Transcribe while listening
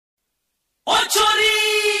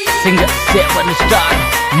singer 7 star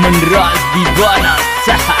Manraj Diwana.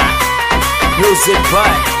 Music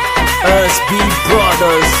by SB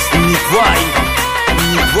Brothers. Nivai.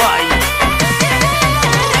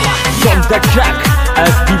 From the track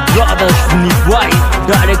SB Brothers Nivai,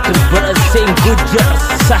 director Bharat Singh Gurjar.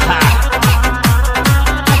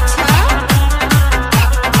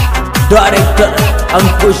 Director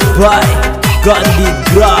Ankush Bhai,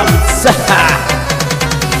 Gandhigram.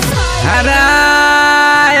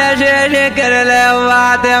 कर ले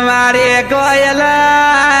बात मारी कोयला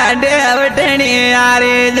देवटनी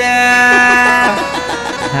यारी जे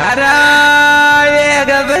हरा एक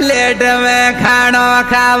प्लेट में खानो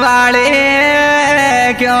खावाड़ी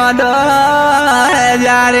क्यों दो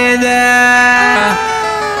जारी जे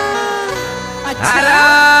हरा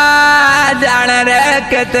जान रे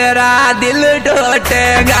के तेरा दिल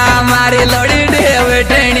टूटेगा मारी लोड़ी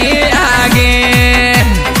देवटनी आगे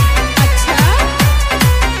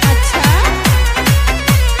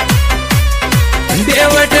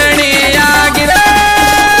देवटनी आगे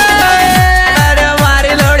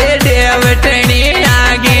मारी लोड़ी देवटनी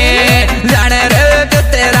आगे जान रख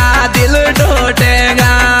तेरा दिल टूटेगा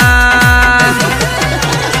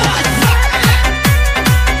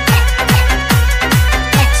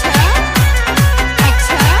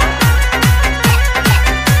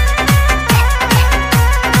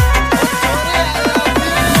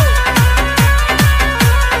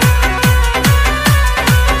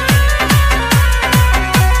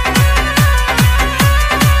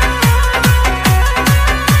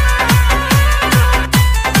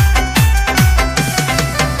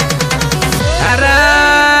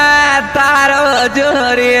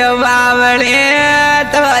जोरी बावली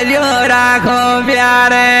तो जो राखो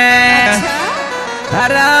प्यारे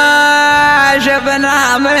हरा सपना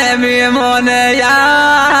में भी मन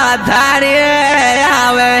याद थारी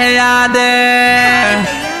आवे याद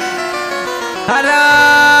हरा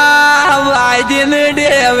वाई दिन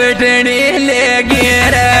देवटनी ले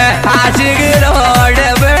गिरे आशिक रोड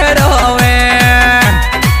पे रोवे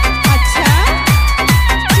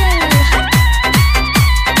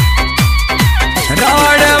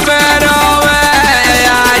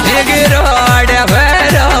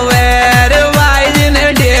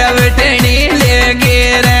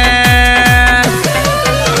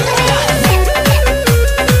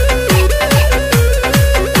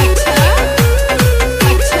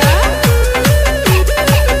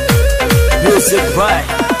Music by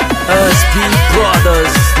SB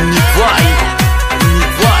Brothers. Nivai.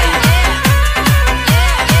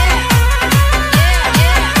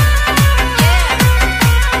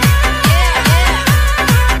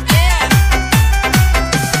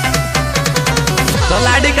 तो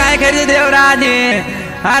लाडी काय करी देवरानी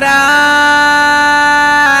हरा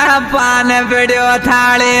पान पीड़ो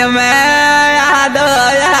थाली में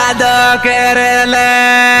यादो कर ले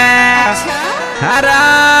हरा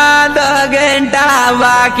 2 घंटा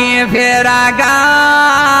बाकी फेरा का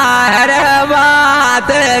हर बात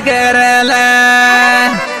कर ले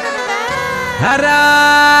हरा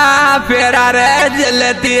फेरा रे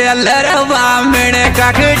जलती लरवा मिने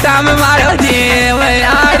का खिटा में मारो जीव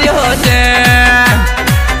यार होते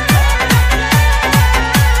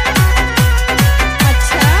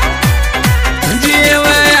जीव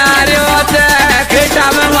यार होते खिटा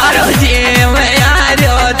में मारो जीव यार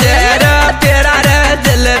होते तेरा रे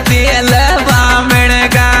जलती लरवा मिने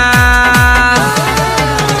का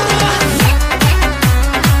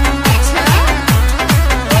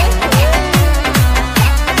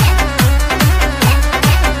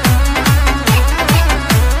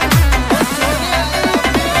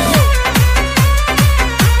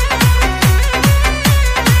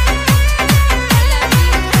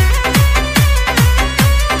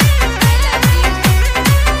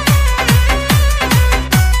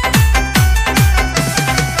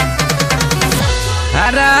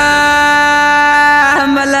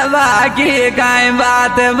मलबा की काय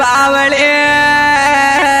बात बावले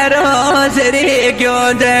रोसरी क्यों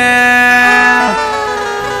दे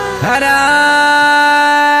हरा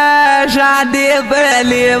शादी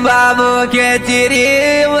पहली बाबू के चिरी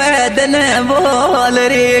वदन बोल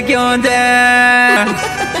रे क्यों दे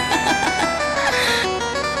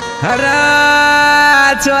हरा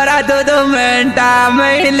छोरा 2 मिनटा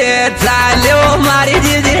मैले चाल्यो मारी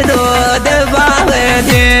जीजी दूध बावे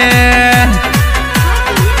दे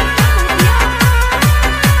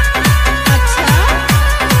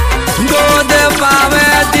दूध पावे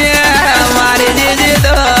दे मारी जीजी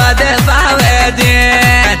दूध पावे दे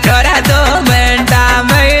छोरा 2 मिनटा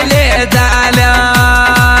मैले चाल्यो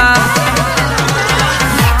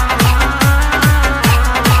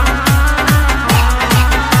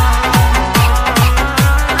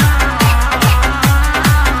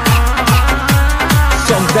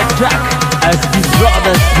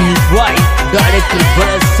Brothers Nivai, Director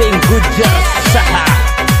Bhai Singh Gurjar Saha.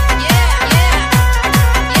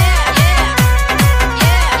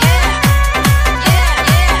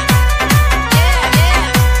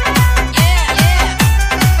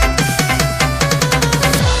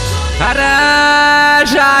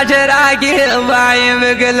 शाजरा की भाई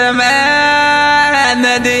बिगल में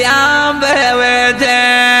नदियां बहवे जे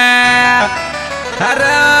हर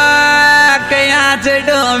कया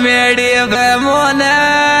चढ़ो मेरी मोन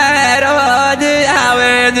रोज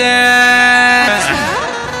आवे जे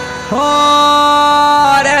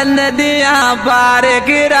और नदियां पार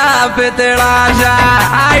गिरा पितड़ा सा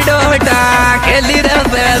आडोटा खेली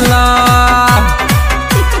रबेलो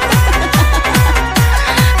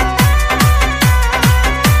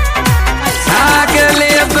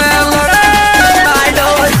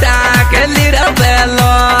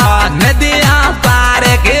नदियां पार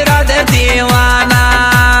गिरा दीवाना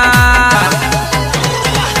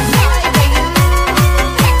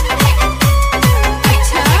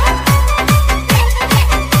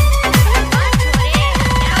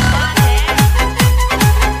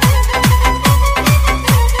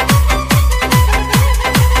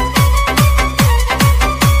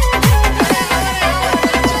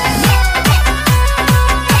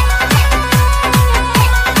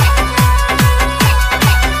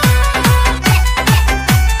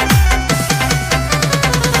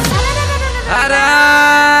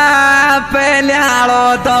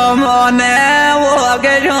तो मोने वो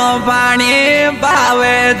गजो पानी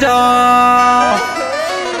पावे जो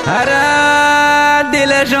हर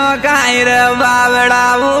दिल शो कायर बावड़ा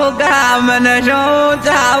वो कामन शो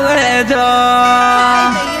चावे जो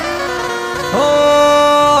ओ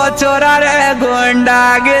चोरा रे गुंडा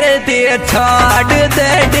गिरती छोड़ दे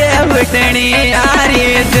देवटनी यारी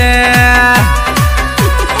जे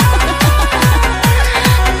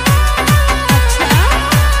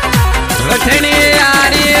वठनी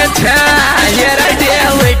यारी छे ये रटे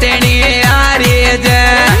वठनी यारी जे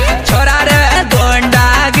छोरा रे गोंडा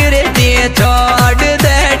गिरती छोड़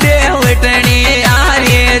दे वठनी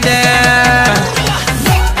यारी जे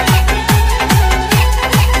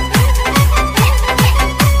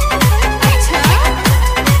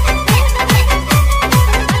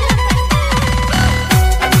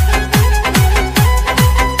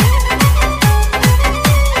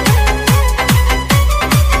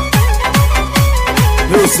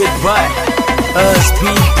Music by SP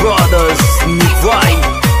Brothers Nivai.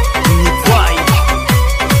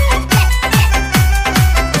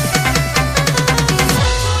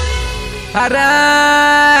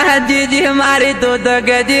 अरे जीजी हमारी तो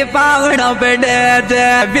गजी पावड़ों पे डे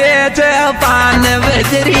बेच पान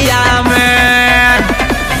बजरिया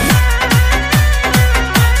में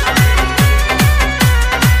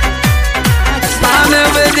पान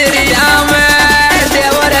बजरिया में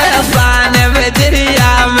देवर पान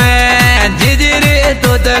बजरिया में जिजरी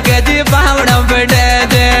तो गजी पावड़ों पे डे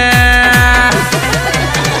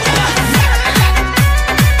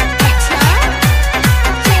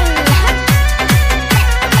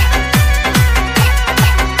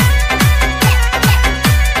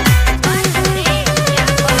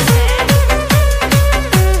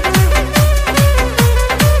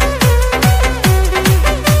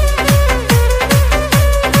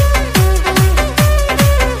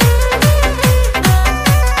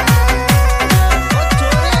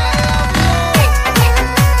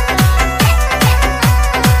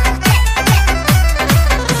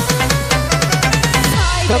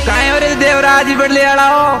देवराज बड़ले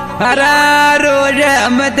अड़ाओ हरा रोज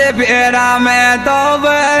मत फेरा में तो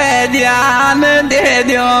ध्यान दे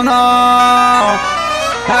दियोनो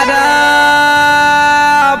हरा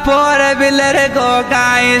फोर बिलर को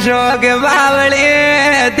काई शोक बावली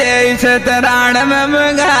 2393 में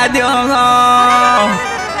मंगा दियोनो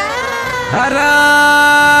हरा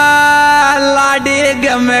लाडी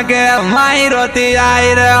गम के माई रोती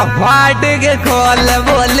आई रे फाट के खोल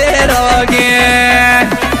बोले रोगे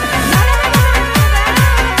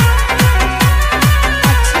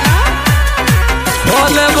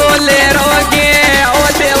खोल बोले रोगे ओ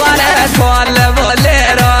देवर खोल बोले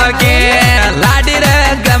रोगे लाडी रे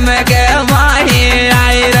गम के माही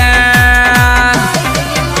आई रे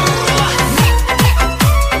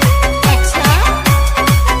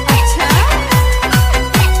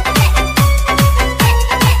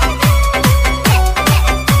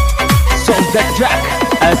Song the track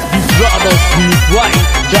SP Brothers Nivai,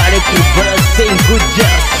 Director Bhai Singh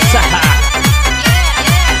Gurjar Saha.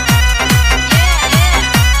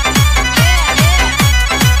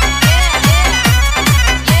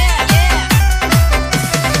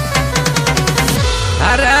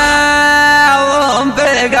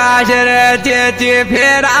 रे चेची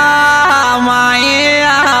फेरा माई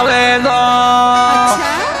आवे गो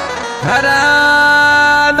हर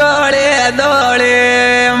दौड़े दौड़े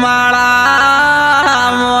माला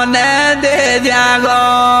मोने दे जागो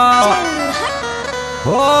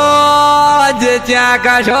हो जिचा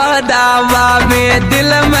का शोदा बाबी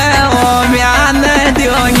दिल में ओ म्यान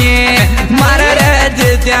दियोगे मर रे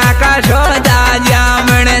जिचा का शोदा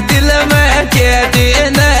जामन दिल में चेची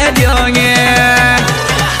न दियोगे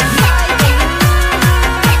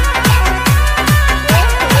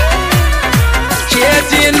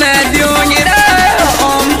चेची न दियोगे रे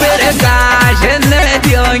ओम प्रकाश न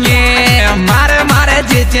दियोगे मार मार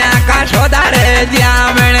जिचा का शोदा रे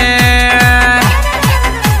जामन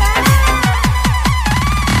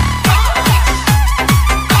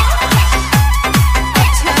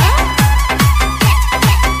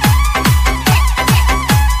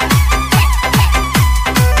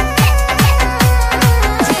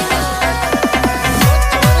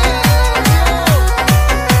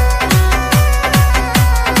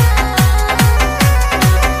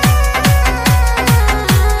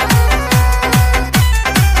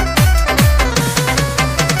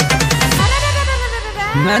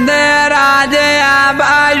मंदराज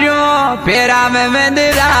आबायो फेरा में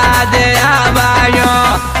मंदराज आबायो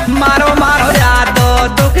मारो मारो यादो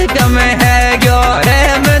दुख कम है गयो रे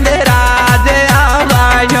मंदराज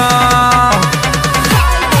आबायो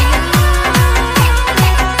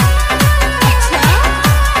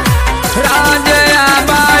राज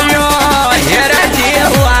आबायो हेरा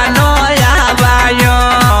जीवानो आबायो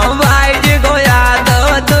भाई जी को यादो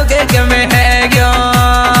दुख कम है गयो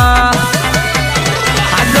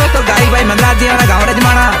भाई मंदराज दीवाना गाँव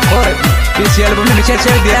रजमाना और इस एल्बम में विशेष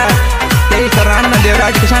शेयर दिया तेई सराहना में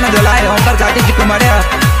देवराज किसान दिलाए ओम पर काटी जी कुमारिया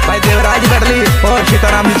भाई देवराज बडली और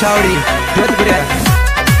Sitaram निछावड़ी Jodhpuria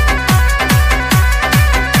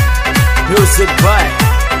Music by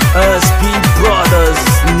SP Brothers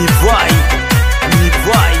Nivai